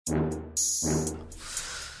So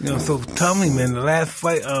tell me, man, the last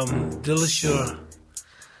fight, Dillashaw,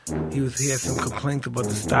 he had some complaints about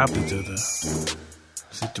the stoppage of the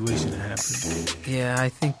situation that happened. Yeah, I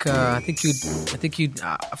think you'd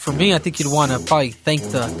for me, I think you'd want to probably thank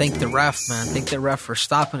the ref, man. Thank the ref for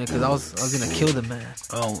stopping it, because I was gonna kill the man.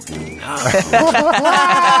 Oh no!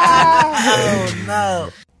 Oh no!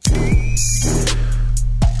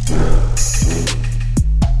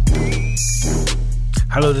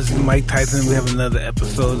 Hello, this is Mike Tyson. We have another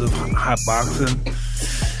episode of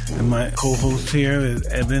Hotboxin, and my co-host here is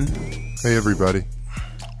Evan. Hey, everybody.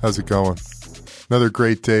 How's it going? Another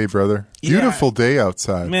great day, brother. Beautiful day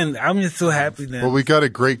outside. Man, I'm just so happy now. Well, we got a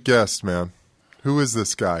great guest, man. Who is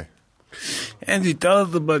this guy? Andy, tell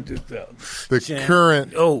us about yourself. The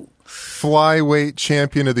current flyweight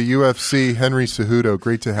champion of the UFC, Henry Cejudo.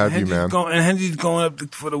 Great to have you, man. And Henry's going up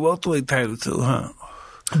for the welterweight title too, huh?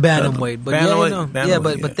 Bantamweight, but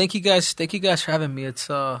bantamweight, but thank you guys for having me. It's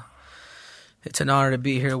an honor to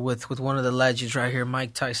be here with one of the legends right here,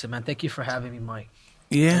 Mike Tyson, man. Thank you for having me, Mike.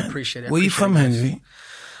 Yeah, I appreciate it. Where you from, Henry?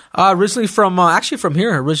 Originally from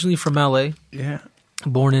here. Originally from LA. Yeah.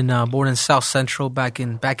 Born in South Central back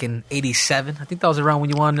in '87. I think that was around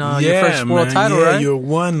when you won your first world title, yeah, right? You were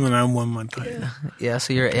one when I won my title. Yeah,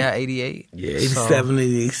 so you're 88. Yeah, 87,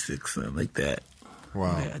 86, something like that.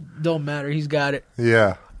 Wow. Yeah, don't matter. He's got it.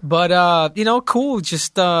 Yeah. But cool.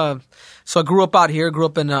 Just so I grew up out here. Grew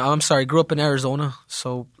up in Arizona.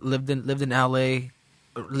 So lived in LA.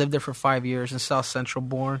 Lived there for 5 years in South Central.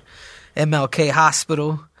 Born MLK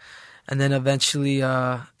Hospital, and then eventually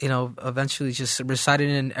just resided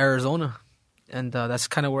in Arizona, and that's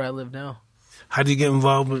kind of where I live now. How do you get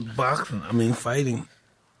involved with boxing? I mean, fighting.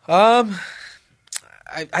 I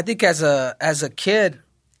think as a kid,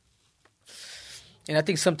 and I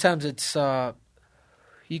think sometimes it's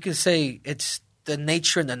you can say it's the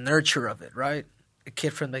nature and the nurture of it, right? A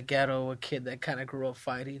kid from the ghetto, a kid that kind of grew up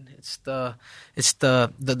fighting. It's the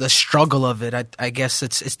struggle of it. I guess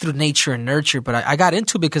it's through nature and nurture. But I got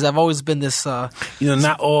into it because I've always been this.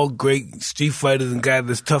 Not all great street fighters and guys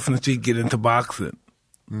that's tough in the street get into boxing.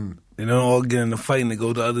 They don't all get into fighting. They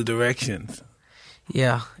go to other directions.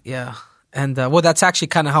 Yeah. And that's actually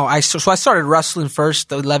kind of how I started wrestling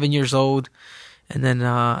first, 11 years old. And then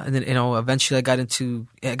eventually I got into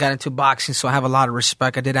boxing, so I have a lot of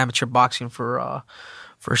respect. I did amateur boxing for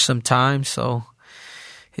some time, so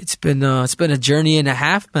it's been a journey and a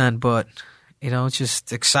half, man. But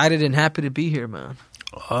just excited and happy to be here, man.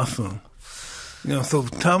 Awesome. So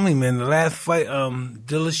tell me, man, the last fight,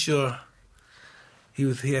 Dillashaw,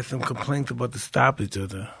 he had some complaints about the stoppage of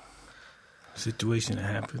the situation that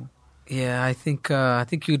happened. Yeah, I think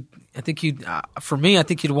you'd for me, I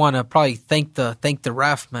think you'd want to probably thank the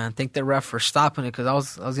ref, man. Thank the ref for stopping it, because I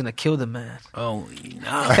was gonna kill the man. Oh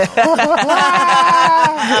no!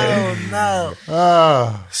 Oh no!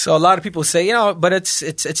 So a lot of people say, but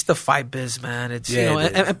it's the fight biz, man. It's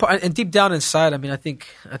and deep down inside, I mean, I think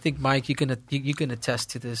Mike, you can attest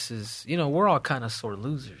to this. Is we're all kind of sore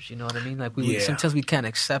losers. You know what I mean? Like sometimes we can't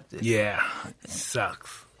accept it. Yeah, it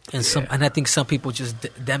sucks. And and I think some people just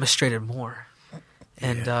demonstrated more.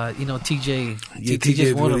 And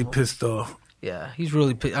TJ's really pissed off. Yeah, he's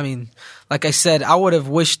really pissed. I mean, like I said, I would have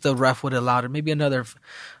wished the ref would have allowed it maybe another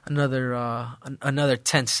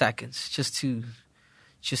 10 seconds just to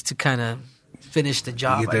kind of finish the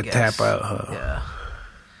job. Get that tap out, huh?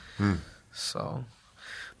 Yeah. So,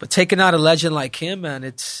 but taking out a legend like him, man,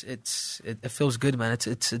 it feels good, man.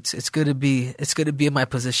 It's good to be in my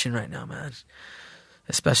position right now, man.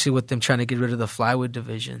 Especially with them trying to get rid of the flyweight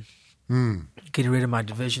division. Getting rid of my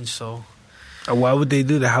division, so... Why would they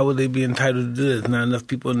do that? How would they be entitled to do that? There's not enough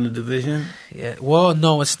people in the division? Yeah, well,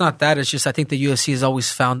 no, it's not that. It's just I think the UFC has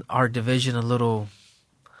always found our division a little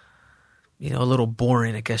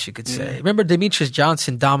boring, I guess you could say. Remember, Demetrius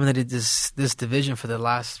Johnson dominated this division for the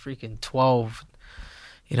last freaking 12,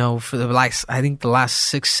 for the last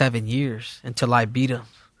 6-7 years until I beat him.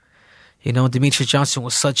 Demetrius Johnson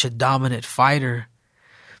was such a dominant fighter,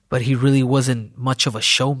 but he really wasn't much of a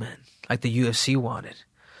showman like the UFC wanted.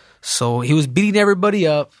 So he was beating everybody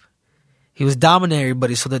up. He was dominating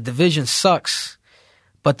everybody. So the division sucks.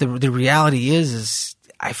 But the reality is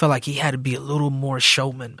I felt like he had to be a little more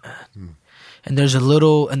showman, man. And there's a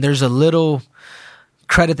little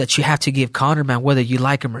credit that you have to give Conor, man, whether you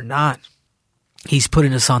like him or not. He's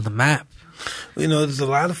putting us on the map. There's a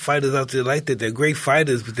lot of fighters out there like that. They're great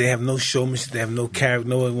fighters, but they have no showmanship. They have no character.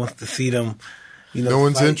 No one wants to see them. No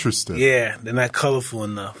one's interested. Yeah, they're not colorful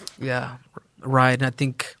enough. Yeah, right. And I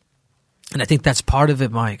think that's part of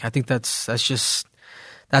it, Mike. I think that's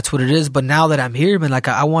what it is. But now that I'm here, man, like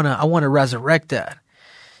I wanna resurrect that.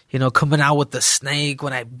 You know, coming out with the snake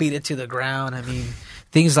when I beat it to the ground. I mean,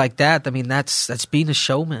 things like that. I mean, that's being a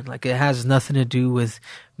showman. Like, it has nothing to do with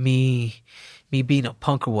me being a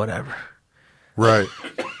punk or whatever. Right.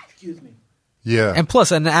 Excuse me. Yeah. And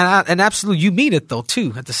plus, and absolutely, you mean it though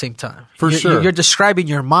too. At the same time, Sure, you're describing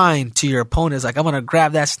your mind to your opponent. It's like, I'm gonna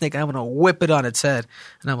grab that snake and I'm gonna whip it on its head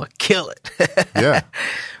and I'm gonna kill it. Yeah.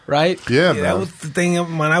 Right. Yeah, That man. was the thing.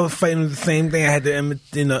 When I was fighting the same thing, I had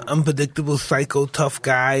the unpredictable, psycho, tough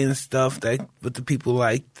guy and stuff that what the people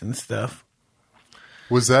liked and stuff.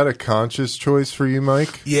 Was that a conscious choice for you,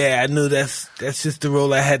 Mike? Yeah, I knew that's just the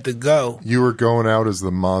role I had to go. You were going out as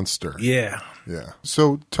the monster. Yeah. Yeah.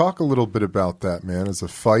 So talk a little bit about that, man, as a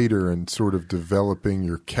fighter and sort of developing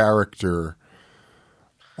your character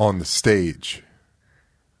on the stage.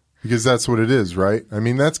 Because that's what it is, right? I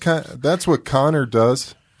mean, that's what Connor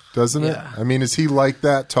does, doesn't it? Yeah. I mean, is he like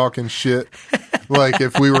that, talking shit? Like,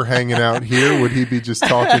 if we were hanging out here, would he be just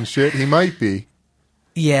talking shit? He might be.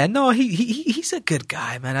 Yeah, no, he's a good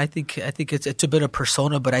guy, man. I think it's a bit of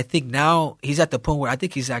persona, but I think now he's at the point where I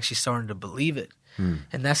think he's actually starting to believe it, and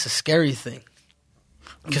that's a scary thing.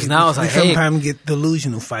 Because now it's like, we hey, sometimes get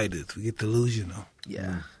delusional fighters. We get delusional.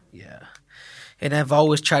 yeah. And I've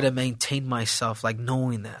always tried to maintain myself, like,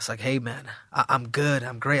 knowing that it's like, hey, man, I'm good,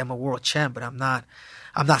 I'm great, I'm a world champ, but I'm not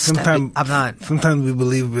stepping. I'm not. Sometimes we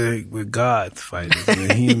believe we're gods fighters.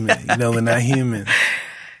 We're human. We're not human.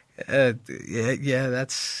 Yeah,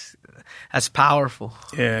 that's powerful.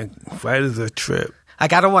 Yeah, fighters are a trip.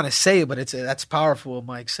 Like, I don't want to say it, but that's powerful. What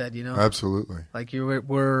Mike said, Absolutely. like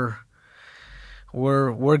we're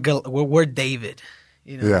David.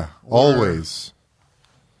 Yeah, always.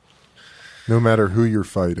 No matter who you're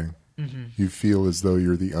fighting, you feel as though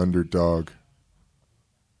you're the underdog,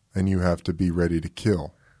 and you have to be ready to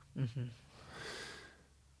kill.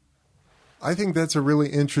 I think that's a really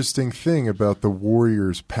interesting thing about the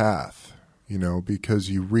warrior's path, because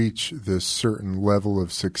you reach this certain level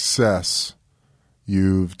of success.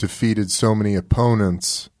 You've defeated so many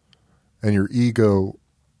opponents, and your ego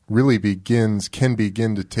really can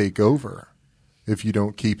begin to take over if you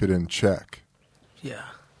don't keep it in check. Yeah.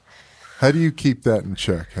 How do you keep that in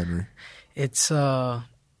check, Henry? It's a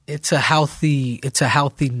healthy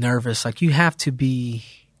nervous. Like, you have to be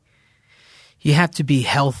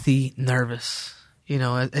healthy nervous. You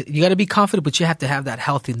got to be confident, but you have to have that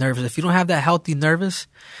healthy nervous. If you don't have that healthy nervous,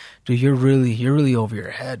 dude, you're really over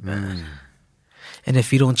your head, man. And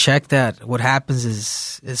if you don't check that, what happens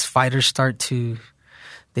is fighters start to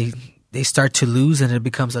they start to lose, and it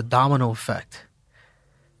becomes a domino effect.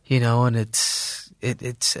 And it's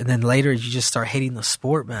and then later you just start hating the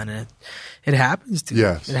sport, man. And it happens, dude.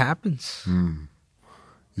 Yes. It happens.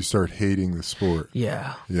 You start hating the sport.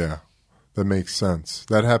 Yeah. Yeah. That makes sense.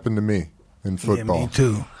 That happened to me in football. Yeah, me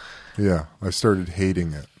too. Yeah, I started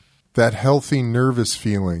hating it. That healthy nervous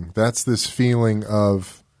feeling, that's this feeling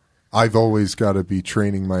of I've always got to be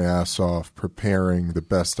training my ass off, preparing the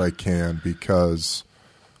best I can because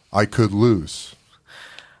I could lose.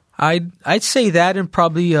 I'd say that, and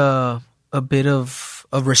probably a bit of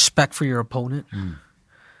respect for your opponent.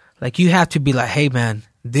 Like, you have to be like, hey, man,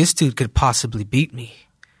 this dude could possibly beat me.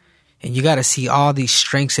 And you got to see all these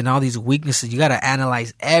strengths and all these weaknesses. You got to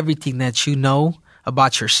analyze everything that you know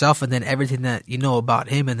about yourself, and then everything that you know about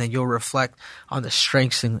him, and then you'll reflect on the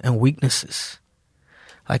strengths and weaknesses.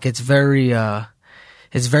 Like, it's very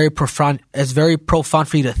profound. It's very profound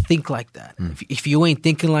for you to think like that. If you ain't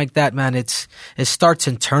thinking like that, man, it starts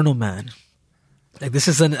internal, man. Like, this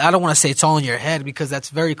is I don't want to say it's all in your head, because that's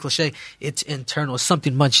very cliche. It's internal. It's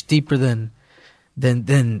something much deeper than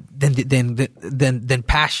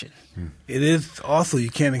passion. It is also, you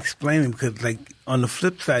can't explain it, because, like, on the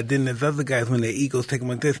flip side, then there's other guys when their egos take them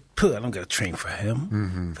like this. I don't got to train for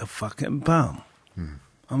him. He's a fucking bum.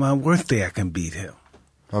 On my worst day, I can beat him.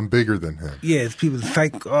 I'm bigger than him. Yeah, it's people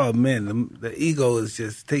like, oh man, the ego is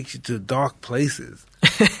just takes you to dark places.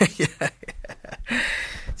 Yeah.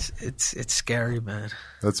 It's scary, man.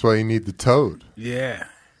 That's why you need the toad. Yeah.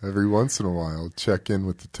 Every once in a while, check in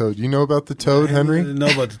with the toad. You know about the toad, Henry? I didn't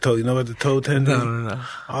know about the toad. You know about the toad, Henry? No.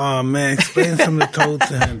 Oh, man, explain some of the toads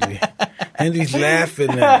to Henry. Henry's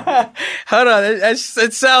laughing now. Hold on, it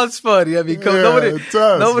sounds funny. I mean, it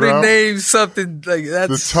does, nobody bro. names something like that.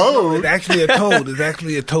 The toad? It's actually a toad. It's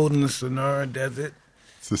actually a toad in the Sonora Desert.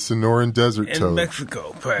 It's the Sonoran Desert In toad.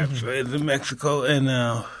 Mexico, perhaps. Right? It's in Mexico, and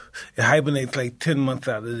it hibernates like 10 months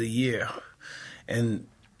out of the year. And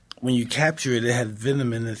when you capture it, it has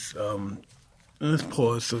venom in its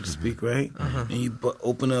paws, so to speak, right? And you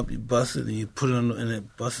open up, you bust it, and you put it on, and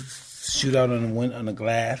it busts, shoot out on the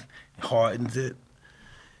glass, it hardens it.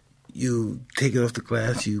 you take it off the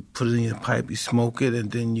glass, you put it in your pipe, you smoke it,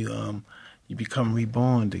 and then you become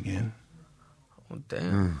reborn again. Oh,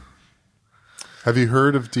 damn. Have you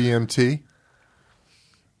heard of DMT?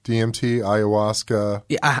 DMT, ayahuasca.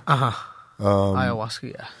 Yeah,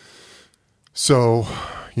 ayahuasca, yeah. So,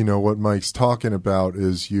 what Mike's talking about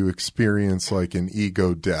is you experience like an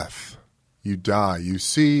ego death. You die. You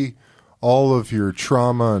see all of your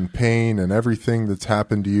trauma and pain and everything that's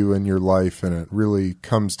happened to you in your life, and it really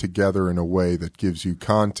comes together in a way that gives you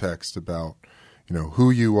context about,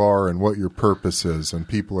 who you are and what your purpose is. And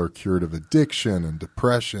people are cured of addiction and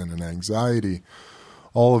depression and anxiety,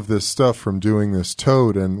 all of this stuff from doing this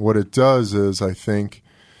toad. And what it does is, I think,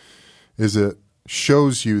 is it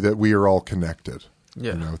shows you that we are all connected.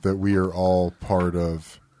 Yeah. That we are all part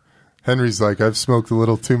of. Henry's like, I've smoked a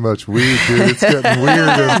little too much weed, dude. It's getting weird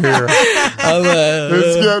in here.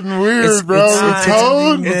 It's getting weird, bro.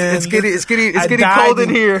 It's getting cold in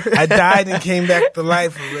here. I died and came back to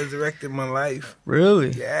life and resurrected my life. Really?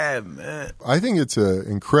 Yeah, man. I think it's an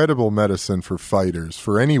incredible medicine for fighters,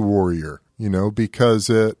 for any warrior, because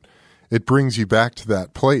it brings you back to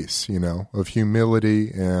that place, of humility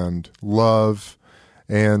and love.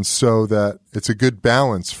 And so that it's a good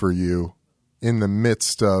balance for you in the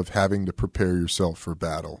midst of having to prepare yourself for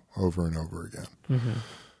battle over and over again.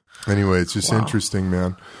 Mm-hmm. Anyway, it's just interesting,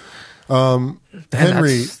 man.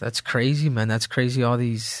 Henry, that's crazy, man. That's crazy. All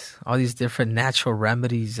these different natural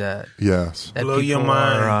remedies that yes, that blow your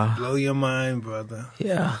mind, blow your mind, brother.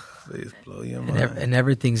 Yeah, please blow your mind. And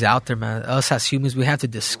everything's out there, man. Us as humans, we have to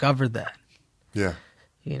discover that. Yeah,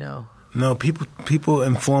 No, people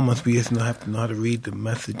inform us. We just have to know how to read the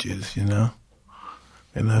messages,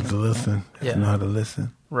 And have to listen. Yeah. Know how to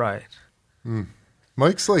listen. Right.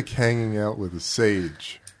 Mike's like hanging out with a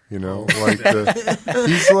sage, like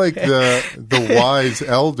he's like the wise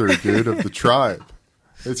elder dude of the tribe.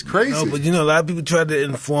 It's crazy. No, but a lot of people tried to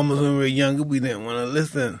inform us when we were younger. We didn't want to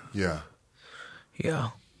listen. Yeah.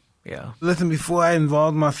 Listen, before I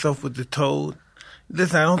involved myself with the toad,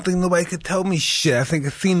 listen, I don't think nobody could tell me shit. I think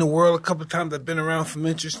I've seen the world a couple of times. I've been around some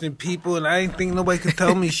interesting people, and I didn't think nobody could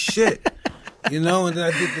tell me shit. And then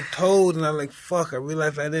I did the toad, and I'm like, fuck, I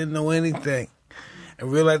realized I didn't know anything. I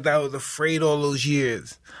realized I was afraid all those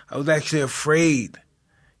years. I was actually afraid.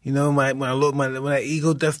 When that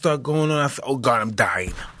ego death started going on, I said, oh, God, I'm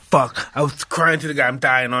dying. Fuck. I was crying to the guy, I'm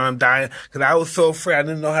dying. Because I was so afraid I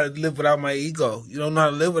didn't know how to live without my ego. You don't know how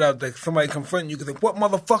to live without that. Somebody confronting you, you can say, what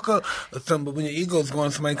motherfucker? Or something. But when your ego's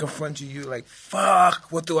going, somebody confronts you, you're like,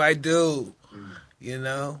 fuck, what do I do?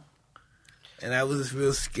 And that was this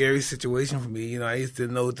real scary situation for me. I used to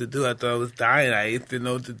know what to do. I thought I was dying. I used to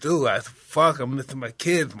know what to do. I said, fuck, I'm missing my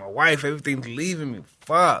kids, my wife, everything's leaving me.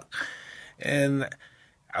 Fuck. And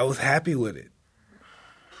I was happy with it.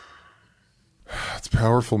 It's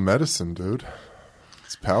powerful medicine, dude.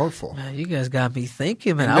 It's powerful. Man, you guys got me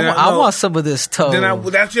thinking, man. I want some of this toad.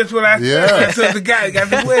 That's just what I said. Yeah. So the guy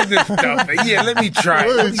said, where's this stuff? Yeah, let me try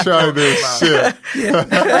it. Let me try this shit.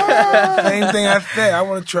 Same thing I said. I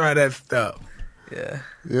want to try that stuff.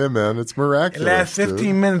 Yeah, man. It's miraculous. It lasts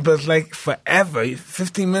 15 minutes, but it's like forever.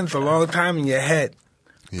 15 minutes is a long time in your head.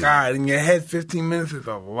 Yeah. God, in your head, 15 minutes is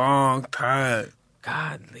a long time.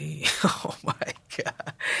 Godly. Oh, my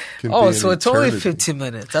God. So it's only 15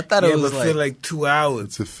 minutes. I thought it was feel like 2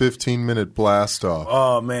 hours. It's a 15-minute blast off.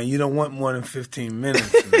 Oh, man, you don't want more than 15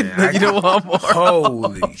 minutes, man. You don't want more.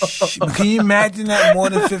 Holy shit. Can you imagine that more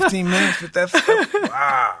than 15 minutes with that stuff?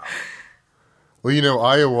 Wow. Well,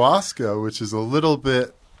 ayahuasca, which is a little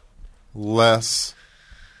bit less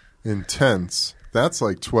intense, that's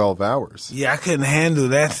like 12 hours. Yeah, I couldn't handle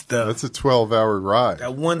that stuff. That's a 12-hour ride.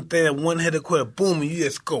 That one thing, that one hit of quarter, boom, and you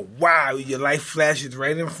just go, wow, your life flashes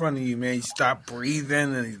right in front of you, man. You stop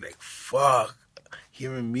breathing, and you're like, fuck.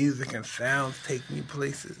 Hearing music and sounds take me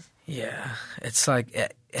places. Yeah. It's like,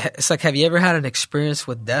 have you ever had an experience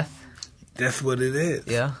with death? That's what it is.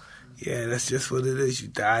 Yeah? Yeah, that's just what it is. You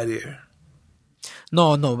die there.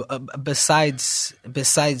 No. Besides,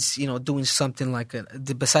 doing something like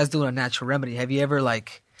besides doing a natural remedy, have you ever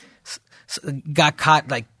got caught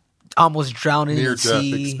almost drowning in the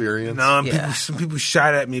sea? Near-death experience. No, some people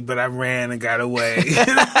shot at me, but I ran and got away.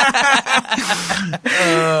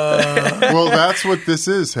 Well, that's what this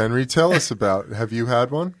is, Henry. Tell us about it. Have you had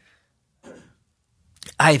one?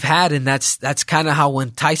 I've had, and that's kind of how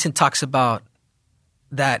when Tyson talks about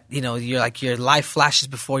that, you're like your life flashes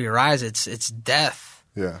before your eyes. It's death.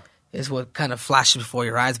 Yeah, is what kind of flashes before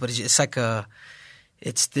your eyes. But it's like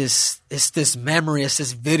it's this memory. It's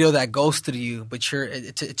this video that goes through you. But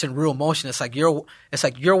it's in real motion. It's like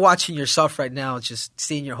you're watching yourself right now. It's just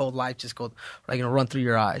seeing your whole life just go run through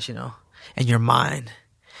your eyes, and your mind.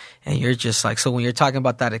 And you're just like, so when you're talking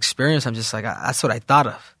about that experience, I'm just like, that's what I thought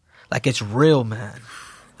of. Like, it's real, man.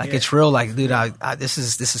 Like, it's real. Like, dude, this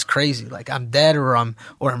is crazy. Like, I'm dead or I'm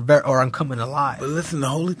coming alive. But listen, the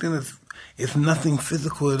holy thing is, it's nothing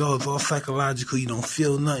physical at all. It's all psychological. You don't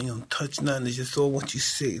feel nothing. You don't touch nothing. It's just all what you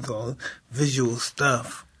see. It's all visual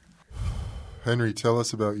stuff. Henry, tell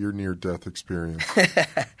us about your near-death experience.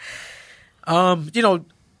 You know,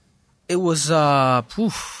 it was a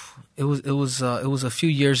few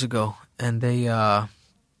years ago, and they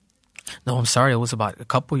no, I'm sorry, it was about a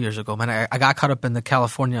couple years ago, man. I got caught up in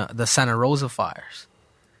the Santa Rosa fires,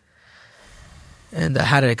 and I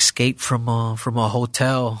had to escape from a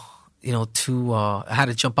hotel. You know, I had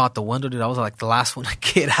to jump out the window, dude. I was like the last one to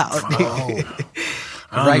get out. Oh.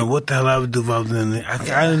 I don't know what the hell I would do if I was in there.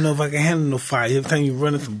 I don't know if I can handle no fire. Every time you're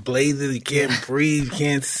running from blazes, you can't breathe, you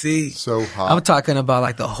can't see. So hot. I'm talking about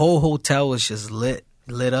like the whole hotel was just lit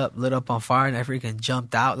up on fire, and I freaking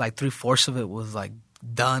jumped out. Like 3/4 of it was like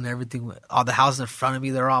done. Everything, all the houses in front of me,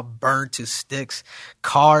 they're all burned to sticks.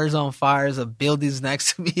 Cars on fire, buildings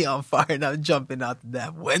next to me on fire, and I'm jumping out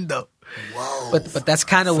that window. Whoa! But that's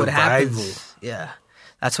kind of what happens. Yeah,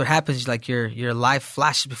 that's what happens. Like your life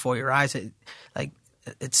flashes before your eyes.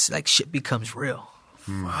 It's like shit becomes real.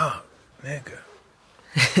 Fuck, nigga.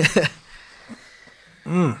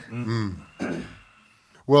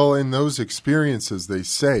 Well, in those experiences, they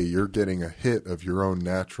say you're getting a hit of your own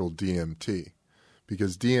natural DMT,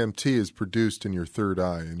 because DMT is produced in your third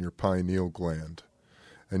eye, in your pineal gland.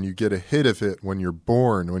 And you get a hit of it when you're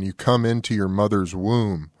born. When you come into your mother's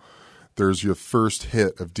womb, there's your first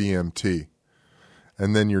hit of DMT.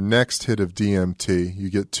 And then your next hit of DMT, you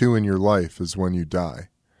get 2 in your life, is when you die.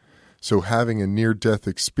 So having a near-death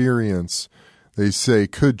experience, they say,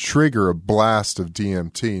 could trigger a blast of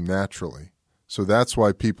DMT naturally. So that's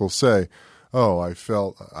why people say, oh, I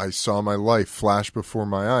saw my life flash before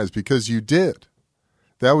my eyes, because you did.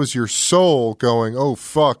 That was your soul going, oh,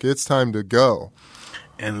 fuck, it's time to go.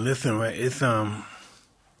 And listen, right, it's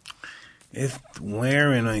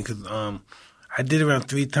wearing on you, because I did it around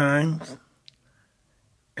 3 times.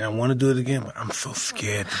 And I want to do it again, but I'm so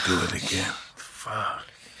scared to do it again. Fuck.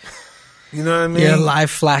 You know what I mean? Your life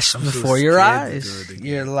flashes before your eyes.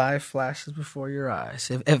 Your life flashes before your eyes.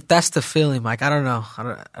 If that's the feeling, Mike, I don't know. I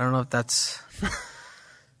don't know if that's.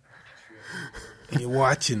 And you're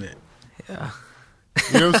watching it. Yeah.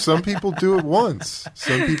 You know, some people do it once.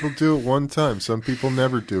 Some people do it one time. Some people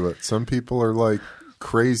never do it. Some people are like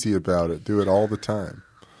crazy about it, do it all the time.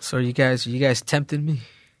 So you guys tempting me?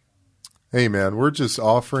 Hey man, we're just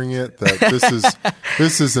offering it that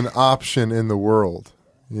this is an option in the world,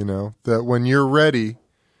 you know, that when you're ready,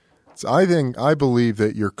 I believe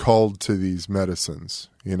that you're called to these medicines,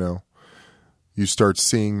 you know. You start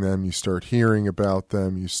seeing them, you start hearing about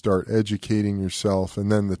them, you start educating yourself, and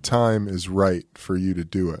then the time is right for you to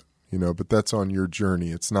do it, you know, but that's on your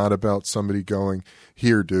journey. It's not about somebody going,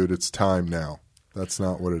 here, dude, it's time now. That's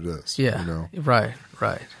not what it is. Yeah, you know? Right.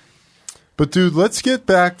 But dude, let's get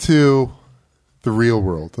back to the real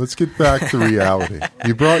world. Let's get back to reality.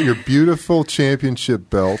 You brought your beautiful championship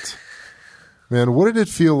belt. Man, what did it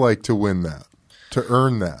feel like to win that? To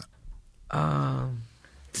earn that?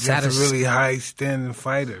 That's a really high standing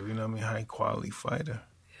fighter, you know what I mean? High quality fighter.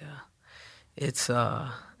 Yeah. It's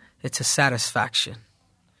a satisfaction.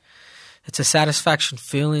 It's a satisfaction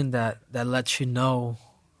feeling that lets you know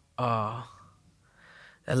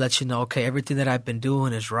okay, everything that I've been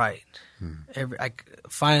doing is right.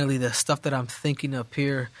 Finally, the stuff that I'm thinking up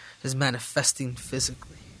here is manifesting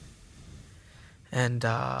physically, and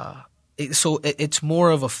it's more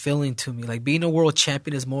of a feeling to me. Like being a world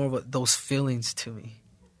champion is more of those feelings to me.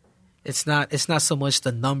 It's not so much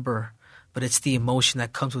the number, but it's the emotion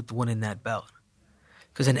that comes with winning that belt.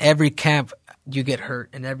 Because in every camp you get hurt.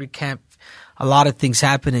 In every camp, a lot of things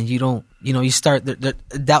happen, and you start the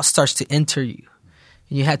doubt starts to enter you.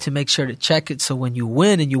 And you had to make sure to check it. So when you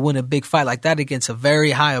win and you win a big fight like that against a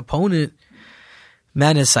very high opponent,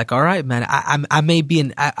 man, it's like, all right, man, I may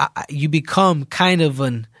be you become kind of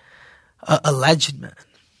a legend, man.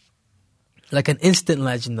 Like an instant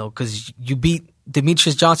legend, though, because you beat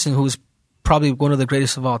Demetrius Johnson, who's probably one of the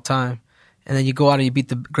greatest of all time. And then you go out and you beat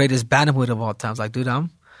the greatest bantamweight of all time. It's like, dude,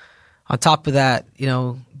 I'm on top of that, you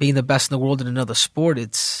know, being the best in the world in another sport,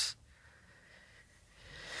 it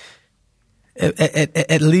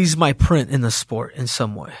leaves my print in the sport in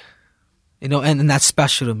some way, you know, and that's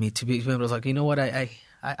special to me to be able to like, you know what, I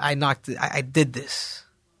did this.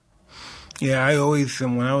 Yeah, I always,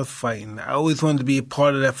 when I was fighting, I always wanted to be a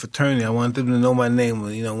part of that fraternity. I wanted them to know my name.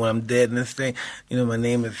 You know, when I'm dead and this thing, you know, my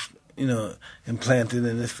name is, you know, implanted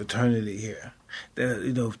in this fraternity here. That,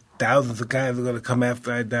 you know, thousands of guys are gonna come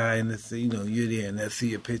after I die, and it's, you know, you're there and they see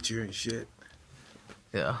your picture and shit.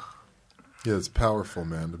 Yeah. Yeah, it's powerful,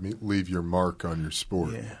 man, to leave your mark on your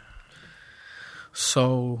sport. Yeah.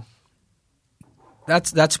 So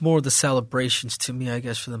that's more the celebrations to me, I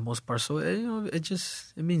guess, for the most part. So you know, it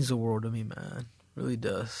means the world to me, man. It really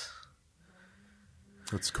does.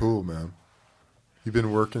 That's cool, man. You've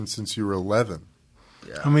been working since you were 11.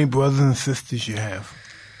 Yeah. How many brothers and sisters you have?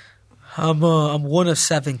 I'm one of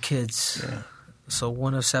 7 kids. Yeah. So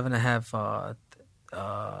one of 7. I have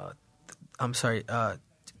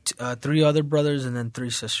 3 other brothers and then 3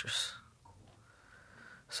 sisters.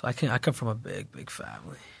 So I come from a big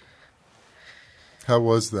family. How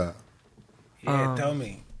was that? Yeah, tell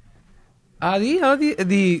me. The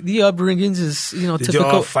upbringings is, you know, Did typical.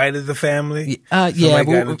 you all fight as a family? Yeah. Somebody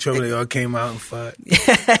got in trouble, they all came out and fought.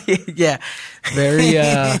 Yeah. Very,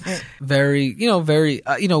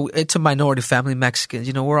 it's a minority family, Mexicans.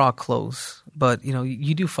 You know, we're all close. But, you know,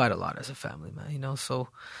 you do fight a lot as a family, man, you know. So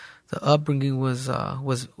the upbringing was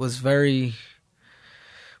very,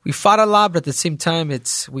 we fought a lot, but at the same time,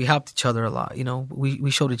 we helped each other a lot. You know, we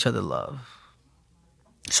showed each other love.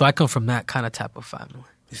 So I come from that kind of type of family.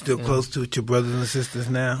 You still close to your brothers and sisters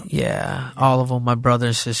now? Yeah, all of them, my brothers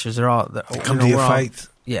and sisters, they come to your fights?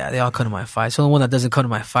 Yeah, they all come to my fights. The only one that doesn't come to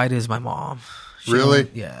my fight is my mom. Really?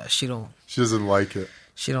 Yeah, she doesn't like it.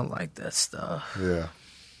 She don't like that stuff. Yeah.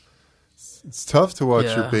 It's tough to watch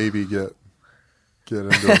your baby get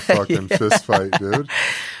into a fucking fist fight, dude.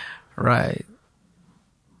 Right.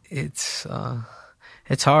 It's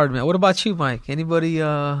hard, man. What about you, Mike? Anybody,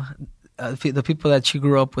 the people that you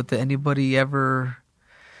grew up with, did anybody ever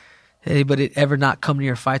not come to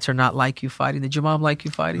your fights or not like you fighting? Did your mom like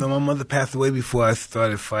you fighting? No, my mother passed away before I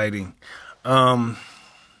started fighting. No,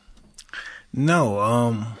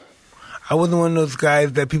 I wasn't one of those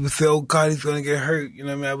guys that people say, oh, God, he's going to get hurt. You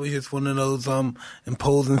know what I mean? I was just one of those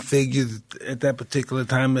imposing figures at that particular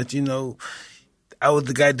time that, you know, I was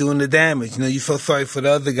the guy doing the damage. You know, you felt sorry for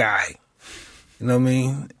the other guy. You know what I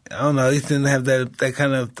mean? I don't know. I used to have that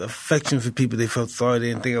kind of affection for people. They felt sorry. They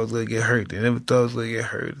didn't think I was going to get hurt. They never thought I was going to get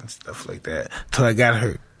hurt and stuff like that until I got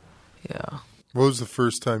hurt. Yeah. What was the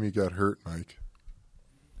first time you got hurt, Mike?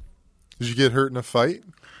 Did you get hurt in a fight?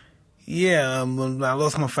 Yeah, when I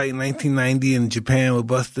lost my fight in 1990 in Japan with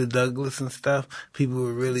Buster Douglas and stuff, people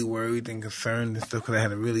were really worried and concerned and stuff because I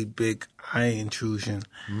had a really big eye intrusion.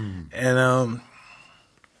 And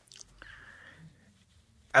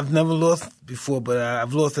I've never lost before, but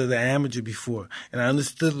I've lost as an amateur before, and I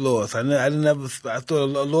understood loss. I thought a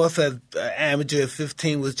loss as an amateur at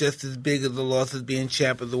 15 was just as big as the loss as being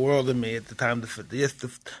champ of the world to me at the time. Just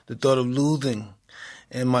the thought of losing,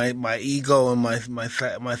 and my ego and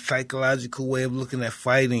my psychological way of looking at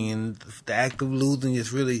fighting and the act of losing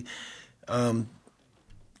just really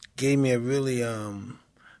gave me a really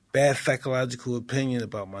bad psychological opinion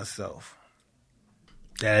about myself.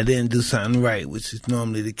 That I didn't do something right, which is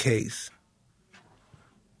normally the case.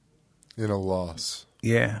 In a loss.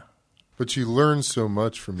 Yeah. But you learn so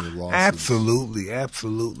much from your losses.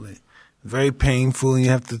 Absolutely. Very painful, and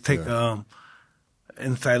you have to take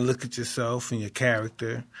inside look at yourself and your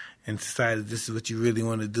character and decide if this is what you really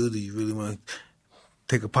want to do. Do you really want to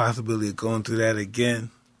take a possibility of going through that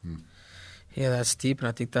again? Yeah, that's deep, and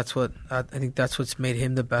I think that's what's made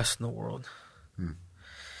him the best in the world.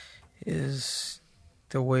 Is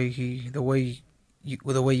the way you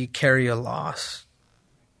carry a loss.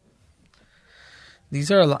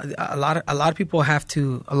 These are a lot of people have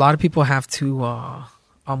to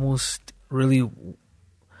almost really,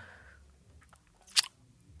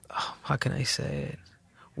 how can I say it,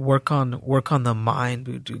 work on the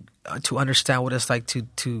mind to understand what it's like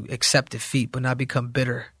to accept defeat but not become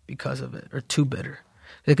bitter because of it, or too bitter.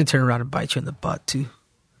 They can turn around and bite you in the butt too.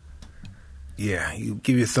 Yeah, you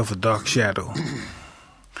give yourself a dark shadow.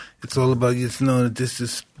 It's all about just knowing that this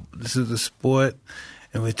is a sport,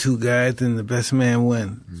 and we're 2 guys, and the best man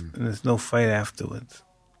wins, and there's no fight afterwards.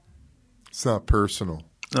 It's not personal.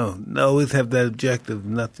 No, always have that objective.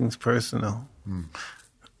 Nothing's personal.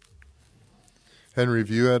 Henry,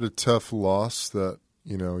 have you had a tough loss that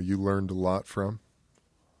you learned a lot from?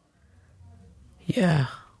 Yeah,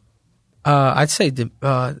 I'd say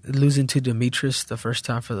losing to Demetrius the first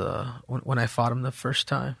time when I fought him the first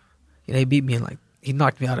time. You know, he beat me he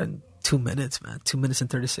knocked me out in 2 minutes, man. 2 minutes and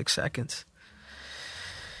 36 seconds.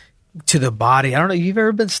 To the body. I don't know. You've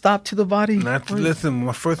ever been stopped to the body? Listen,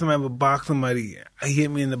 my first time I ever boxed somebody, he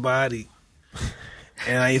hit me in the body.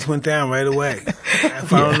 And I just went down right away.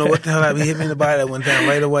 If I don't know what the hell, he hit me in the body, I went down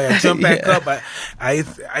right away. I jumped back up. I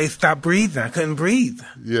stopped breathing. I couldn't breathe.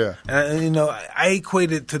 Yeah. And, I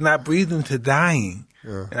equated to not breathing to dying.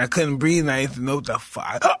 Yeah. And I couldn't breathe, and I didn't know what the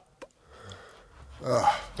fuck.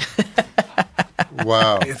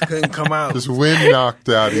 Wow. It couldn't come out. Just wind knocked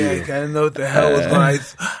out of Yeah, I you. didn't know what the hell was going on.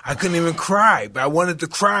 I couldn't even cry, but I wanted to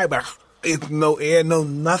cry, but it's no air, no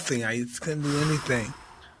nothing. I just couldn't do anything.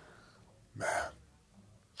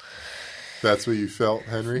 That's what you felt,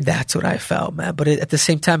 Henry? That's what I felt, man. But at the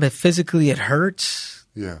same time, physically it hurts.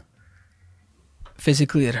 Yeah.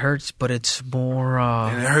 Physically it hurts, but it's more...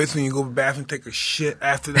 And it hurts when you go to the bathroom and take a shit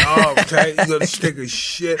after the right? You go to take a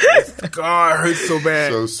shit. It hurts so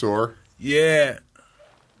bad. So sore. Yeah.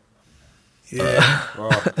 Yeah.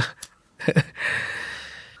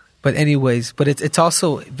 But anyways, it's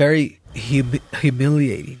also very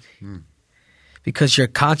humiliating. Because you're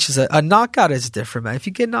conscious. A knockout is different, man. If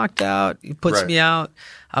you get knocked out, it puts me out.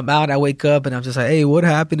 I'm out. I wake up and I'm just like, hey, what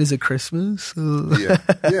happened? Is it Christmas?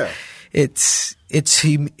 Yeah. It's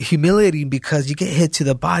humiliating because you get hit to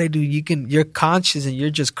the body, dude. You're conscious and you're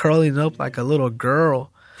just curling up like a little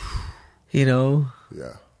girl. You know.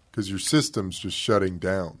 Yeah. Because your system's just shutting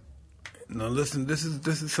down. No, listen. This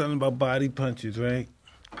is something about body punches, right?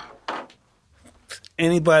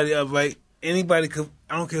 Anybody, right? Anybody could.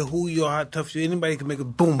 I don't care who you are, how tough you are. Anybody can make a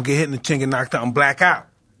boom, get hit in the chin, get knocked out, and black out.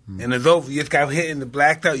 And it's over. You just got hit in the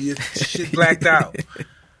blacked out. You just shit blacked out.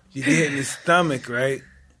 You get hit in the stomach, right?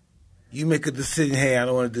 You make a decision. Hey, I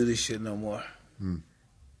don't want to do this shit no more. You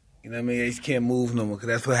know what I mean? You just can't move no more because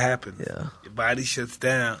that's what happens. Yeah. Your body shuts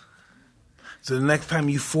down. So the next time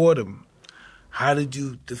you fought him, how did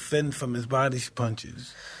you defend from his body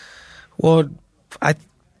punches? Well,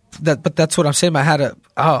 but that's what I'm saying. I had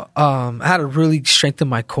to really strengthen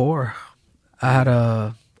my core.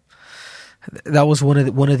 That was one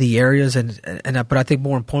of the areas, but I think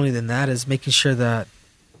more importantly than that is making sure that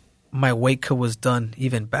my weight cut was done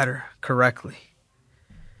even better, correctly.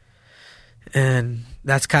 And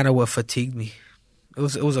that's kind of what fatigued me. It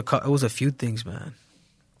was a few things, man.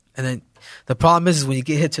 And then the problem is when you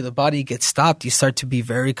get hit to the body, you get stopped. You start to be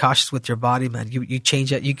very cautious with your body, man. You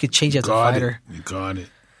change it. You could change as a fighter. You got it.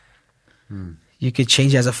 You could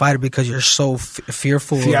change as a fighter because you're so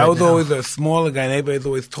fearful. See, I was always a smaller guy, and everybody's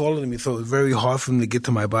always taller than me, so it was very hard for them to get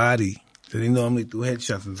to my body. So they normally threw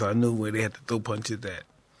headshots, and so I knew where they had to throw punches at.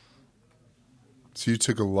 So you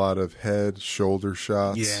took a lot of head, shoulder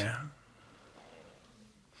shots. Yeah.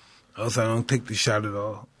 Also, I don't take the shot at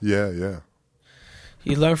all. Yeah.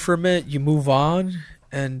 You learn from it, you move on,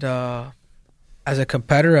 and as a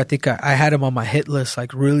competitor, I think I had him on my hit list.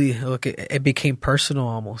 Like really, look, it became personal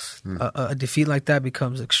almost. A defeat like that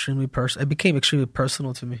becomes extremely personal. It became extremely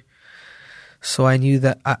personal to me. So I knew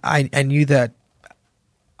that I knew that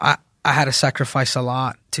I had to sacrifice a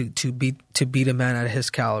lot to beat a man at his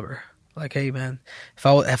caliber. Like, hey man,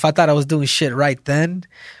 if I thought I was doing shit right then,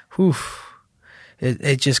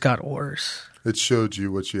 it just got worse. It showed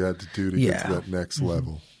you what you had to do to get to that next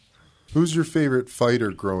level. Who's your favorite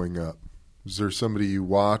fighter growing up? Was there somebody you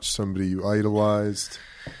watched, somebody you idolized?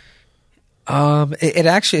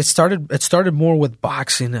 It started more with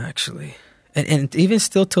boxing actually, and even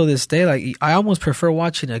still till this day, like I almost prefer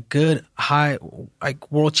watching a good high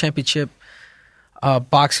like world championship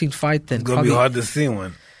boxing fight than It's gonna be hard to see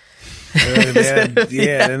one.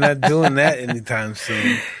 They're not doing that anytime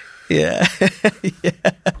soon. Yeah.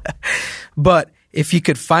 But if you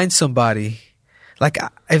could find somebody, like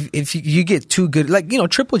if you get too good, like, you know,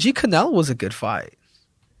 Triple G Canelo was a good fight.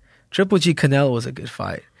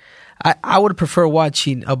 I would prefer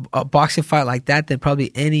watching a boxing fight like that than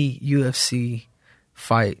probably any UFC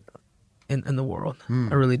fight in the world.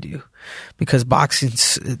 I really do. Because boxing,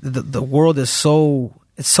 the world is so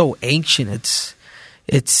ancient.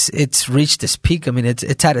 It's reached its peak. I mean,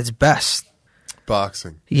 it's at its best.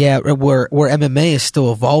 Boxing. Yeah, where MMA is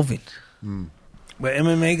still evolving. But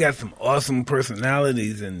MMA got some awesome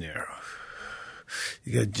personalities in there.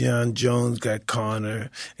 You got John Jones, got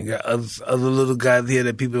Connor, and got other little guys here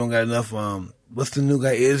that people don't got enough. What's the new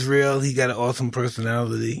guy? Israel. He got an awesome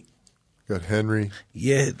personality. Got Henry.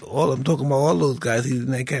 Yeah, I'm talking about all those guys. He's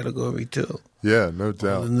in that category too. Yeah, no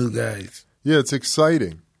doubt. All the new guys. Yeah, it's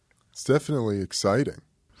exciting. It's definitely exciting.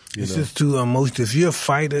 It's just too emotional. If you're a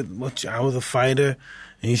fighter, I was a fighter,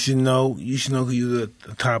 and you should know who you're the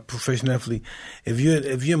top professional athlete. If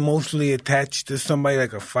you're emotionally attached to somebody,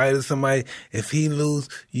 like a fighter, somebody, if he lose,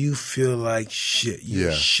 you feel like shit.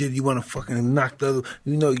 Shit. You want to fucking knock the other.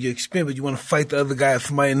 You know you're experienced, but you want to fight the other guy,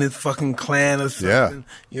 somebody in his fucking clan or something.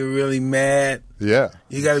 Yeah. You're really mad. Yeah,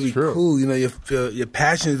 you got to be true. cool. You know your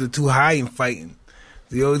passions are too high in fighting.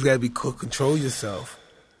 So you always got to be cool. Control yourself.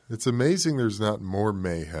 It's amazing there's not more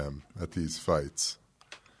mayhem at these fights.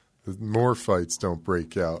 more fights don't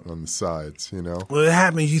break out on the sides, you know? Well, it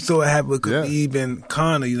happens. You saw what happened with Khabib and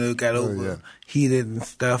Conor, you know, got overheated and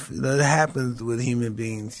stuff. You know, it happens with human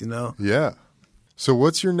beings, you know? Yeah. So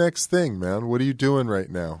what's your next thing, man? What are you doing right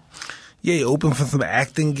now? Yeah, you open for some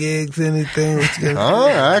acting gigs, anything?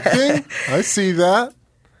 Acting? I see that.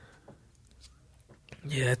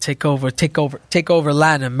 Yeah, take over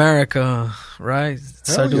Latin America, right?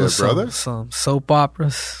 Start doing some soap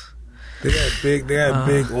operas. They got a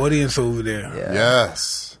big audience over there. Yeah.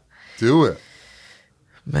 Yes. Do it.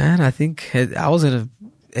 Man, I think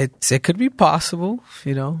it could be possible,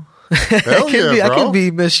 you know. Hell yeah, bro. I could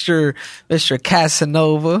be Mr.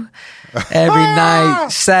 Casanova every night,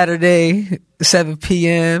 Saturday, 7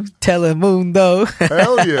 p.m., Telemundo.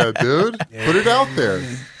 Hell yeah, dude. Put it out there.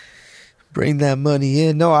 Bring that money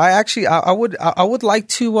in. No, I would like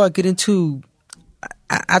to get into,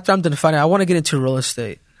 after I'm done fighting, I want to get into real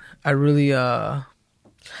estate. I really, I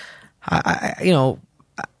love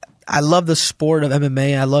the sport of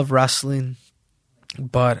MMA. I love wrestling,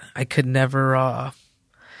 but I could never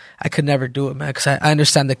do it, man, because I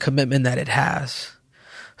understand the commitment that it has.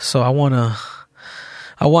 So I want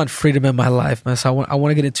freedom in my life, man. So I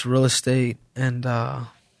want to get into real estate, and I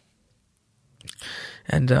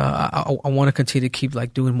want to continue to keep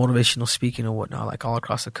like doing motivational speaking and whatnot, like all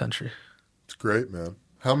across the country. It's great, man.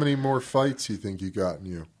 How many more fights do you think you got in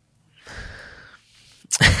you?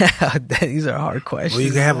 These are hard questions. Well,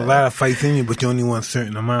 you can have a lot of fights in you, but you only want a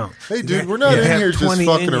certain amount. Hey, dude, we're not in here just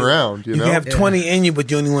fucking around. You know, can have 20 in you,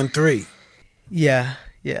 but you only want 3. Yeah.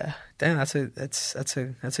 Damn, that's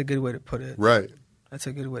a good way to put it. Right. That's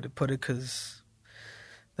a good way to put it, because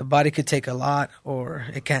the body could take a lot, or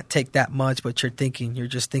it can't take that much. But you're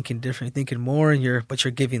just thinking different, you're thinking more, but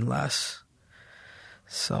you're giving less.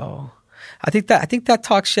 So, I think that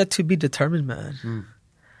talk's yet to be determined, man. Mm.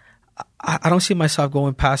 I don't see myself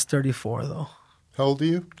going past 34, though. How old are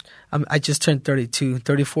you? I just turned 32,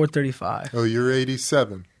 34, 35. Oh, you're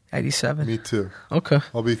 87. 87? Me too. Okay.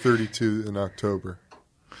 I'll be 32 in October.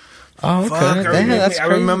 Oh, okay. That's I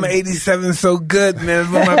remember 87 so good, man. It was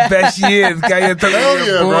one of my best years. Hell yeah,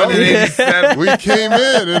 bro. In 87. We came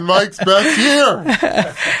in Mike's best year.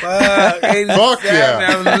 Fuck, 87. Fuck yeah.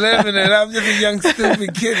 I was living it. I'm just a young,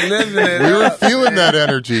 stupid kid living it. We were feeling that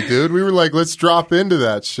energy, dude. We were like, let's drop into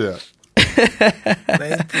that shit.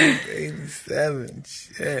 1987.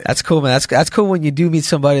 Shit. That's cool, man. That's cool when you do meet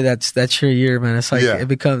somebody that's your year, man. It's like it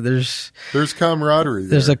becomes there's camaraderie.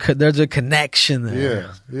 There's a connection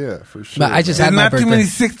there. Yeah, for sure. But I just had my not birthday. too many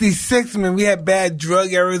 66, man. We had bad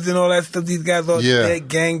drug errors and all that stuff. These guys all dead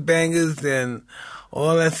gangbangers and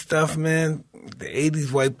all that stuff, man. The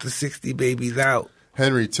 80s wiped the 60 babies out.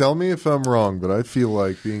 Henry, tell me if I'm wrong, but I feel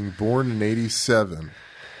like being born in 87,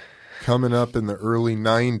 coming up in the early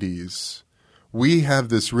 90s, we have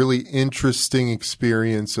this really interesting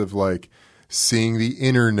experience of like seeing the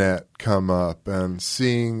internet come up and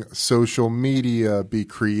seeing social media be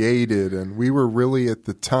created. And we were really at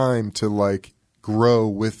the time to like grow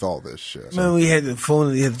with all this shit. Man, we had the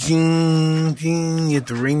phone, you had ding, ding, you had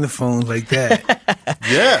to ring the phones like that.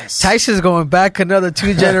 Yes. Tyson's going back another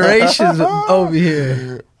 2 generations over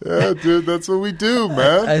here. Yeah, dude, that's what we do,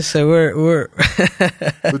 man. I said we're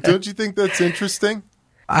But don't you think that's interesting?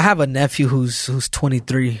 I have a nephew who's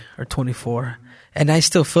 23 or 24, and I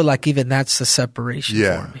still feel like even that's a separation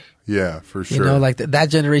for me. Yeah, for sure. You know, like that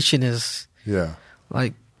generation is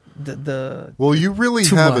like the well, you really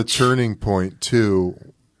too have much. a turning point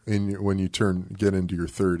too when you get into your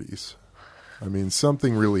 30s. I mean,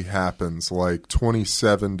 something really happens like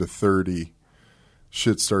 27 to 30,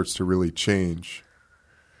 shit starts to really change.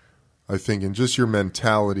 I think, and just your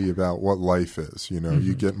mentality about what life is, you know,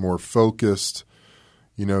 you get more focused,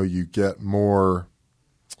 you know, you get more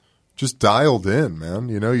just dialed in, man.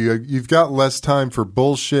 You know, you've got less time for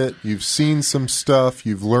bullshit. You've seen some stuff.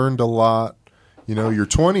 You've learned a lot. You know, your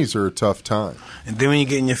 20s are a tough time. And then when you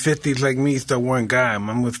get in your 50s like me, you start wearing guy. I'm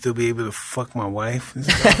going to still be able to fuck my wife and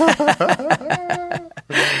stuff.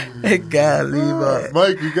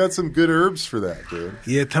 Mike, you got some good herbs for that, dude.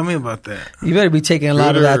 Yeah, tell me about that. You better be taking a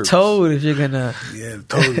lot of that toad if you're going to... Yeah, the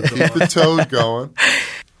toad. Keep the toad going.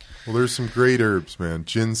 Well, there's some great herbs, man.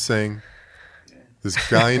 Ginseng, this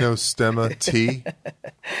gynostemma tea.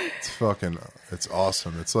 It's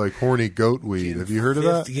awesome. It's like horny goat weed. Have you heard of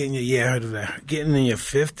that? I heard of that. Getting in your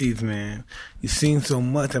 50s, man. You've seen so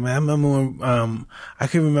much. I mean, I remember when, I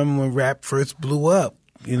can remember when rap first blew up.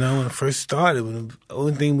 You know, when it first started. When the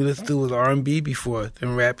only thing we listened to was R&B before.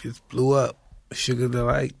 Then rap just blew up. Sugar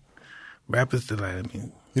Delight. Rapper's Delight, I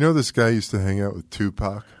mean. You know this guy used to hang out with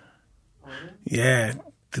Tupac? Yeah.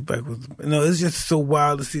 Tupac was, it's just so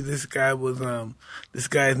wild to see this guy this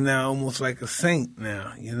guy is now almost like a saint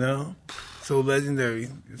now, So legendary.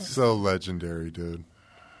 So legendary, dude.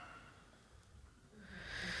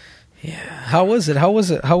 Yeah. How was it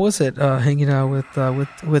hanging out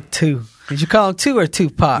with Two? Did you call him Two or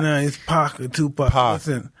Tupac? No, it's Pac or Tupac. Pac.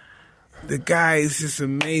 Listen, the guy is just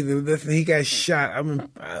amazing. Listen, he got shot.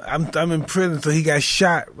 I'm in prison, so he got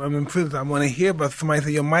shot. I'm in prison. I want to hear about somebody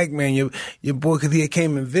say, "Yo, Mike, man, your boy," because he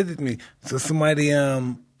came and visited me. So somebody,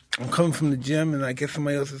 I'm coming from the gym, and I guess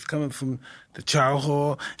somebody else is coming from the child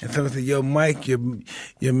hall, and somebody said, "Yo, Mike, your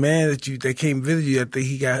man that came visit you, I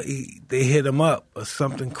think they hit him up or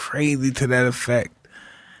something crazy to that effect."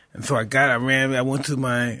 And so I went to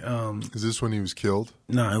my. Is this when he was killed?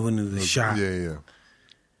 No, it wasn't. It was a shot. Yeah.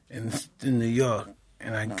 In New York,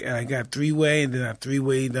 and I got three-way, and then I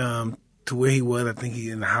three-wayed to where he was. I think he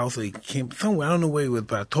in the house, or he came somewhere. I don't know where he was,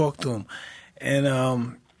 but I talked to him,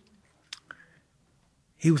 and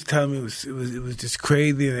he was telling me it was just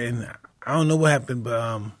crazy, and I don't know what happened,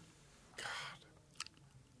 but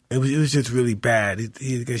it was just really bad.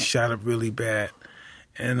 He got shot up really bad,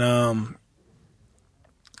 and I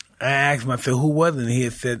asked him, I said, who was it? And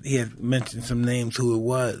he had mentioned some names who it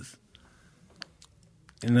was.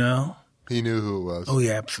 He knew who it was. Oh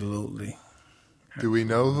yeah, absolutely. Do we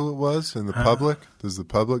know who it was in the public? Does the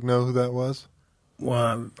public know who that was?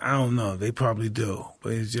 Well, I don't know. They probably do,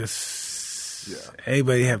 but it's just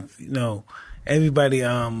everybody everybody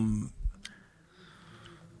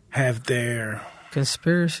have their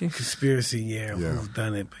conspiracy. Yeah, who's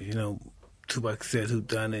done it? But Tupac said who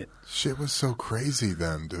done it. Shit was so crazy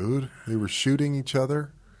then, dude. They were shooting each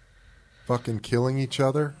other, fucking killing each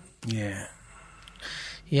other. Yeah.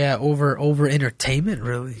 Yeah, over entertainment,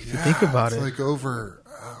 really. If you think about it, it's like over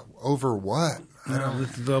what?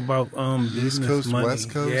 This is all about East Coast, money. West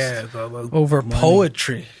Coast. Yeah, it's all about over money.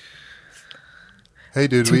 Poetry. Hey,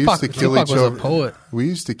 dude, Tupac, we used to kill Tupac each was other. A poet. We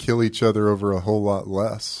used to kill each other over a whole lot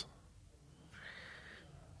less.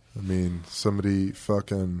 I mean, somebody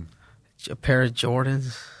fucking a pair of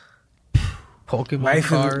Jordans, Pokemon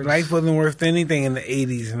cards. Life wasn't worth anything in the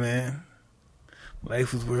 80s, man.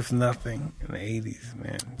 Life was worth nothing in the 80s,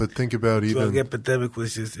 man. But think about drug epidemic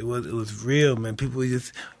was just it was real, man. People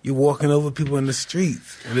you're walking over people in the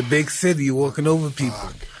streets in the big city. You're walking over people.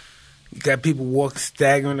 Fuck. You got people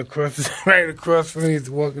staggering across right across from you,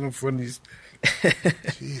 walking in front of you.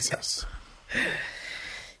 Jesus.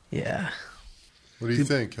 Yeah. What do you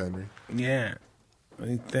think, Henry? Yeah. What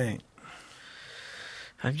do you think?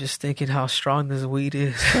 I'm just thinking how strong this weed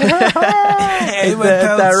is. Hey,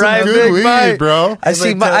 that right, good Big weed, Mike? bro. I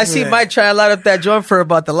see Mike trying to light up that joint for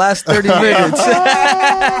about the last 30 minutes.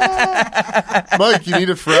 Mike, you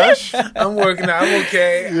need a fresh? I'm working out. I'm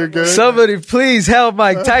okay. You're good? Somebody please help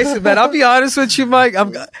Mike Tyson, man. I'll be honest with you, Mike.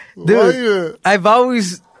 Dude, I've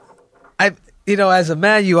always, as a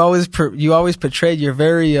man, you always portrayed you're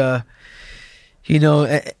very,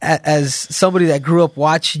 as somebody that grew up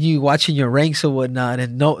watching your ranks or whatnot,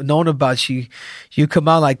 and known about you, you come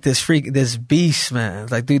out like this beast, man.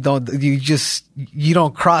 Like, dude, you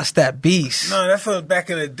don't cross that beast. No, that's what back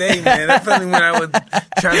in the day, man. That's only when I was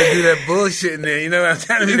trying to do that bullshit in there. I'm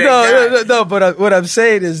trying to be that guy. No. But what I'm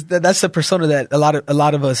saying is that's the persona that a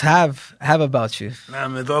lot of us have about you. Nah,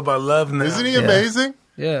 man, it's all about love now. Isn't he amazing?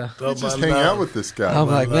 Yeah, I just hang out with this guy. I'm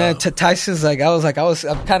like, man, Tyson's like,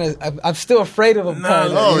 I'm still afraid of him.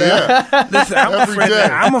 No, yeah. Listen,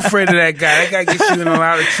 I'm afraid of that guy. That guy gets you in a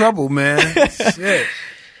lot of trouble, man. Shit.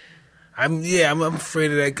 I'm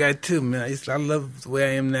afraid of that guy too, man. I love the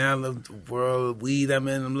way I am now. I love the world of weed I'm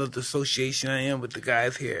in. I love the association I am with the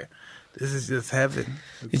guys here. This is just heaven.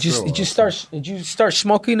 Did you start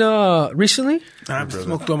smoking recently? I've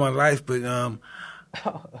smoked all my life, but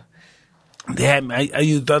I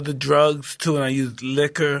used other drugs too, and I used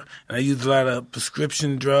liquor, and I used a lot of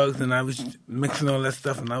prescription drugs, and I was mixing all that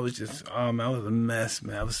stuff, and I was just, I was a mess,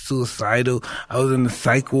 man. I was suicidal. I was in the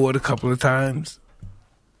psych ward a couple of times.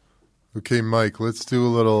 Okay, Mike, let's do a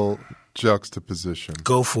little juxtaposition.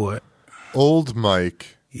 Go for it. Old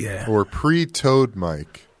Mike, Yeah. or pre-Toad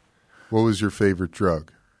Mike, what was your favorite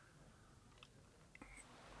drug?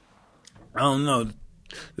 I don't know.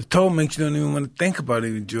 The toad makes you don't even want to think about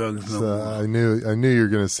any drugs no more. I knew you were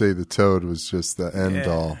going to say the Toad was just the end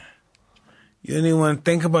all. You don't even want to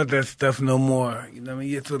think about that stuff no more. You know what I mean?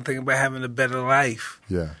 You just want to think about having a better life.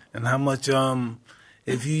 Yeah. And how much,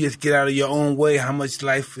 if you just get out of your own way, how much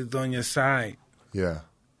life is on your side. Yeah.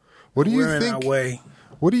 What do you We're think? in our way.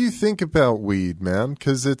 What do you think about weed, man?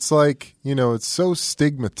 Because it's like, it's so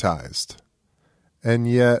stigmatized. And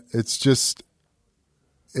yet it's just,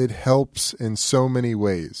 it helps in so many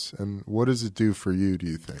ways. And what does it do for you, do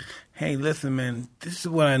you think? Hey, listen, man, this is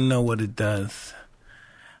what I know what it does.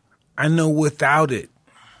 I know without it,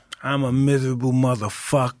 I'm a miserable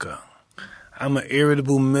motherfucker. I'm an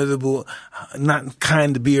irritable, miserable, not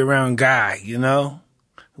kind to be around guy, you know?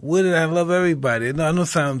 With it, I love everybody. I know it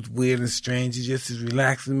sounds weird and strange. It just is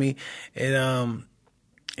relaxing me. It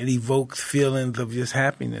evokes feelings of just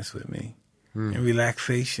happiness with me and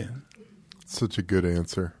relaxation. Such a good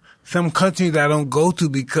answer. Some countries I don't go to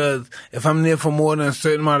because if I'm there for more than a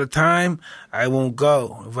certain amount of time, I won't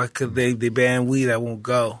go. If I could, they ban weed, I won't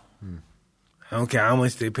go. I don't care how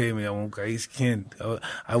much they pay me. I won't go. I just can't.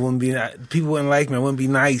 I wouldn't be. People wouldn't like me. I wouldn't be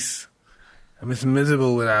nice. I'm just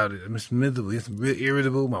miserable without it. I'm just miserable. It's real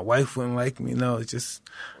irritable. My wife wouldn't like me. No, it's just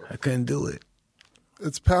I couldn't do it.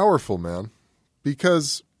 It's powerful, man,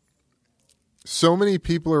 because so many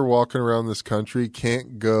people are walking around this country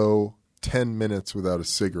can't go 10 minutes without a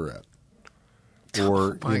cigarette,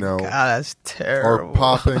 or God, that's terrible. or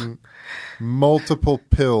popping multiple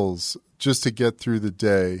pills just to get through the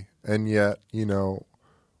day. And yet,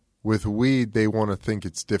 with weed, they want to think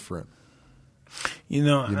it's different. I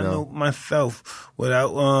know myself,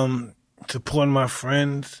 without supporting my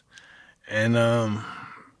friends and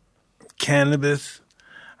cannabis,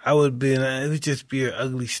 it would just be an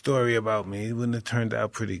ugly story about me. It wouldn't have turned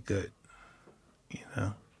out pretty good,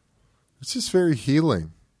 It's just very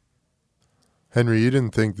healing. Henry, you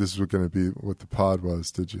didn't think this was going to be what the pod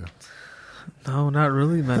was, did you? No, not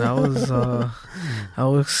really, man. I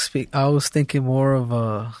was thinking more of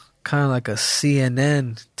a kind of like a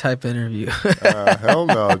CNN type interview. Hell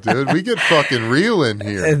no, dude. We get fucking real in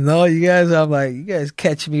here. And no, you guys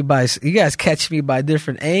catch me by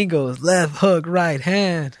different angles. Left hook, right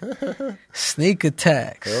hand, sneak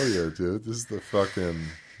attack. Hell yeah, dude. This is the fucking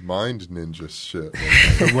mind ninja shit.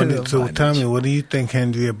 So tell me, what do you think,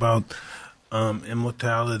 Henry, about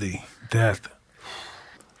immortality, death?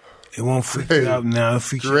 It won't freak you out now. It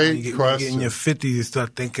freaks you out when you get in your 50s, you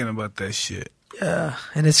start thinking about that shit. Yeah,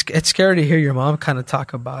 and it's scary to hear your mom kind of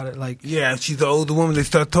talk about it. Like, yeah, she's an older woman. They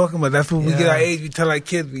start talking about it. That's when we get our age. We tell our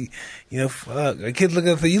kids, fuck. Our kids look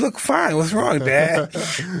at us and say, "You look fine. What's wrong, Dad?"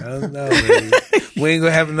 I don't know. Man. We ain't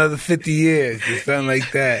gonna have another 50 years or something like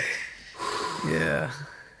that. Yeah.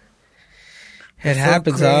 It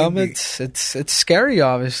happens. It's scary.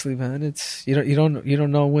 Obviously, man. It's you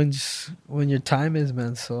don't know when your time is,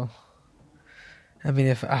 man. So, I mean,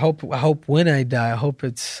 I hope when I die, I hope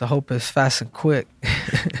it's fast and quick.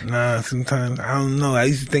 Nah, sometimes I don't know. I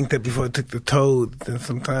used to think that before I took the toad. Then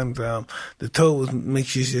sometimes the toad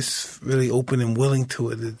makes you just really open and willing to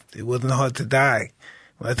it. It wasn't hard to die.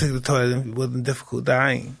 When I took the toad, it wasn't difficult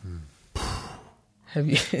dying. Have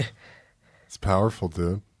you? It's powerful,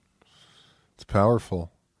 dude. It's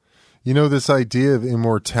powerful. This idea of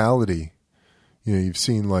immortality, you've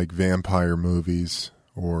seen like vampire movies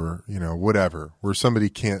or, whatever, where somebody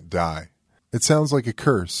can't die. It sounds like a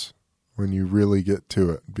curse when you really get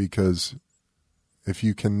to it, because if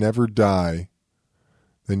you can never die,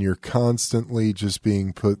 then you're constantly just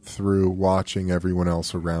being put through watching everyone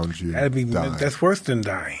else around you die. That's worse than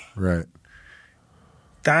dying. Right.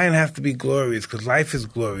 Dying has to be glorious because life is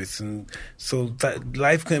glorious, and so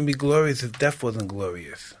life couldn't be glorious if death wasn't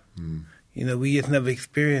glorious. We just never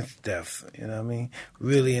experienced death. You know what I mean?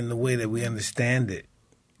 Really, in the way that we understand it,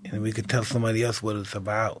 and we could tell somebody else what it's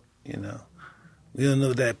about. We don't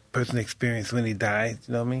know that person experienced when he died.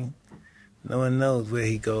 You know what I mean? No one knows where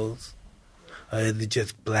he goes. Is it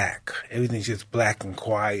just black? Everything's just black and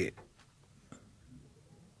quiet.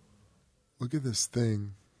 Look at this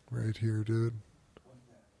thing right here, dude.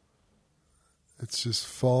 It's just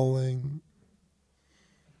falling.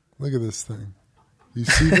 Look at this thing. You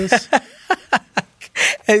see this?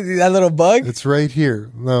 Hey, that little bug? It's right here.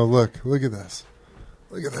 No, look at this.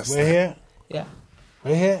 Look at this. Right here? Yeah.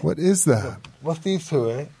 Right here? What is that? What's these two,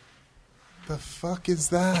 eh? The fuck is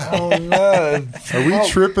that? Oh, no. Are we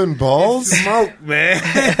tripping balls? It's smoke, man.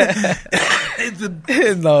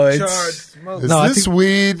 It's charged smoke.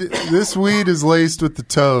 This weed is laced with the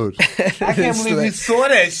toad. I can't believe we saw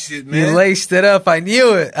that shit, man. You laced it up. I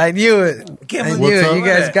knew it. You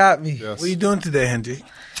guys got me. Yes. What are you doing today, Hendry?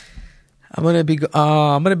 I'm gonna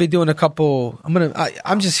be doing a couple.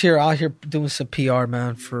 I'm just out here doing some PR,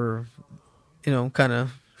 man, for kind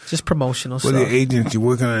of just promotional What stuff. are your agents? You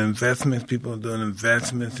working on investments? People are doing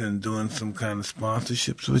investments and doing some kind of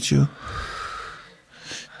sponsorships with you?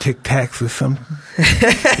 Tic Tacs or something?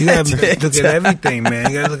 You gotta look at everything,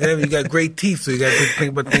 man. You gotta look at everything. You got great teeth, so you gotta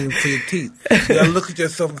think about things for your teeth. You gotta look at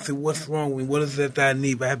yourself and say, what's wrong with me? What is it that I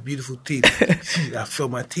need? I have beautiful teeth. I feel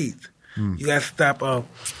my teeth. You gotta stop.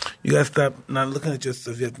 You gotta stop not looking at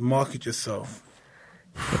yourself. You have to market yourself.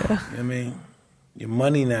 Yeah. You know what I mean, your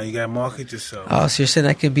money now. You gotta market yourself. Oh, so you're saying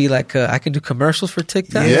I can be like I can do commercials for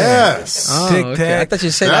TikTok? Yes. Oh, TikTok. okay. I thought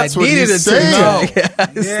you said That's I what needed a he's saying.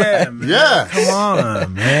 TikTok. Yeah, man. Yeah. Come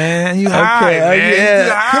on, man. You high, Okay, man. yeah.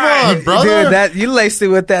 You high. Come on, brother. Dude, that you laced it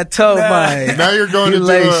with that toe, Mike. Now you're going You to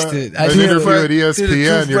laced do it. an interview at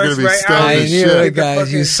ESPN. You're going to be right stoned out. I as knew shit. it,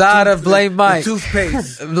 guys. USADA, blame Mike. The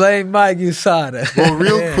toothpaste. Blame Mike, USADA. Well,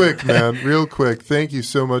 real quick, man. Real quick. Thank you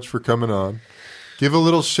so much for coming on. Give a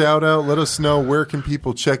little shout out. Let us know where can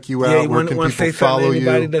people check you out. Yeah, you where want can to people say follow something to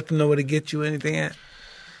anybody you? that know where to get you? Anything at?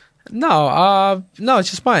 No,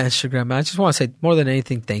 it's just my Instagram, man. I just want to say more than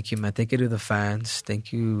anything, thank you, man. Thank you to the fans.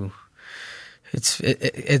 Thank you.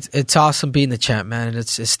 It's awesome being the champ, man, and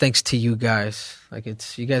it's thanks to you guys. Like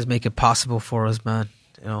you guys make it possible for us, man.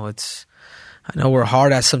 You know, I know we're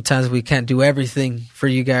hard at sometimes. We can't do everything for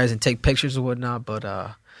you guys and take pictures and whatnot, but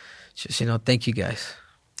just thank you guys.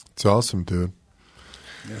 It's awesome, dude.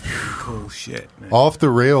 That's pretty cool shit, man. Off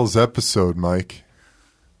the rails episode, Mike.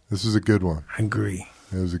 This was a good one. I agree.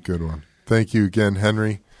 It was a good one. Thank you again,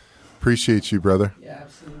 Henry. Appreciate you, brother. Yeah,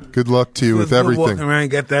 absolutely. Good luck to you with Let's go everything. Walking around,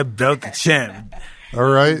 got that belt to champ. All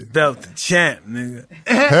right. Belt to champ, nigga.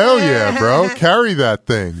 Hell yeah, bro. Carry that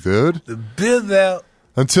thing, dude. The bill belt.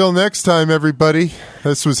 Until next time, everybody.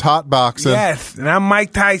 This was Hotboxin. Yes, and I'm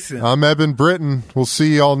Mike Tyson. I'm Evan Britton. We'll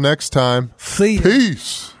see y'all next time. See ya.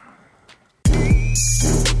 Peace.